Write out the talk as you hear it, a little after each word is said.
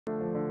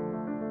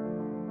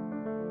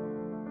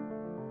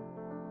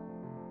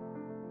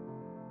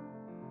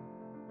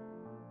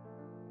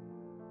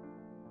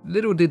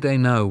Little did they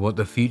know what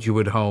the future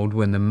would hold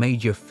when the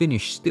major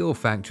Finnish steel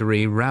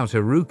factory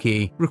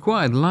Rautaruukki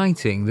required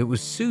lighting that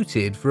was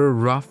suited for a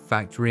rough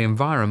factory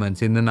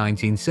environment in the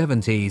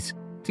 1970s.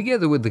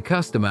 Together with the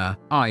customer,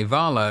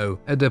 I-Valo,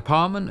 a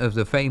department of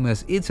the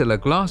famous Itala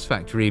glass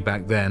factory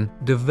back then,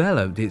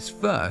 developed its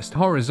first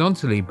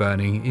horizontally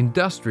burning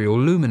industrial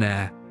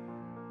luminaire.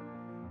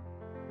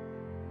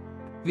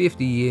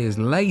 50 years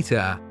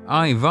later,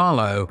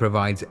 I-Valo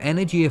provides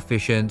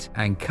energy-efficient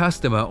and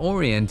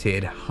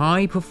customer-oriented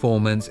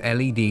high-performance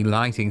LED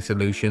lighting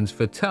solutions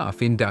for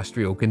tough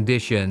industrial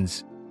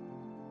conditions.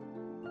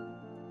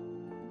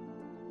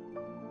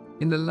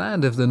 In the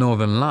land of the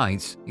Northern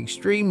Lights,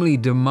 extremely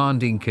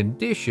demanding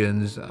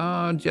conditions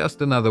are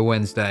just another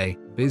Wednesday,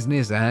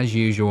 business as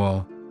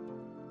usual.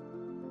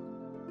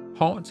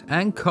 Hot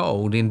and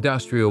cold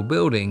industrial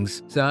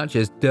buildings, such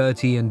as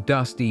dirty and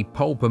dusty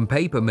pulp and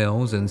paper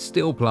mills and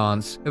steel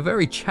plants, are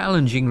very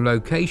challenging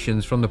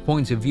locations from the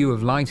point of view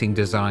of lighting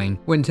design.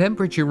 When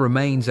temperature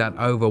remains at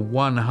over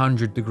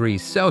 100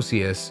 degrees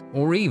Celsius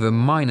or even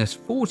minus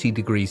 40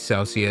 degrees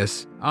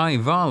Celsius,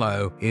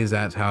 I-Valo is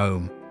at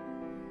home.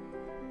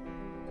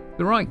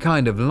 The right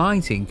kind of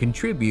lighting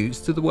contributes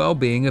to the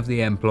well-being of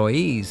the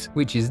employees,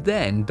 which is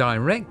then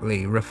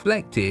directly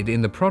reflected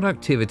in the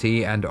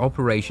productivity and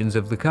operations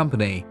of the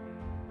company.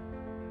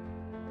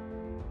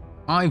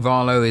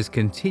 I-Valo is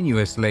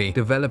continuously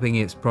developing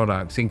its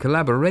products in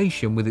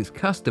collaboration with its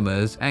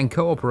customers and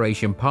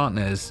cooperation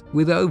partners,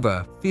 with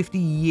over 50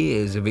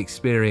 years of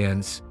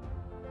experience.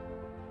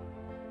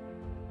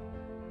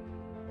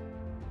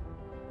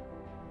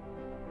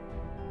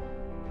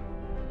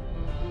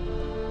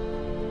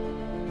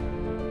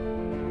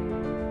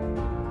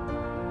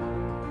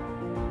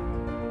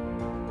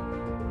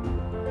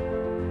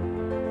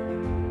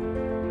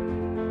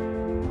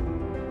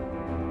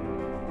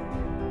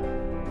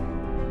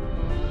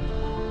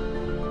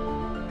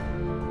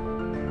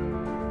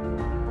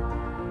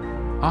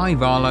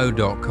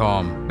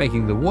 I-Valo.com,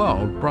 making the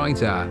world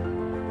brighter.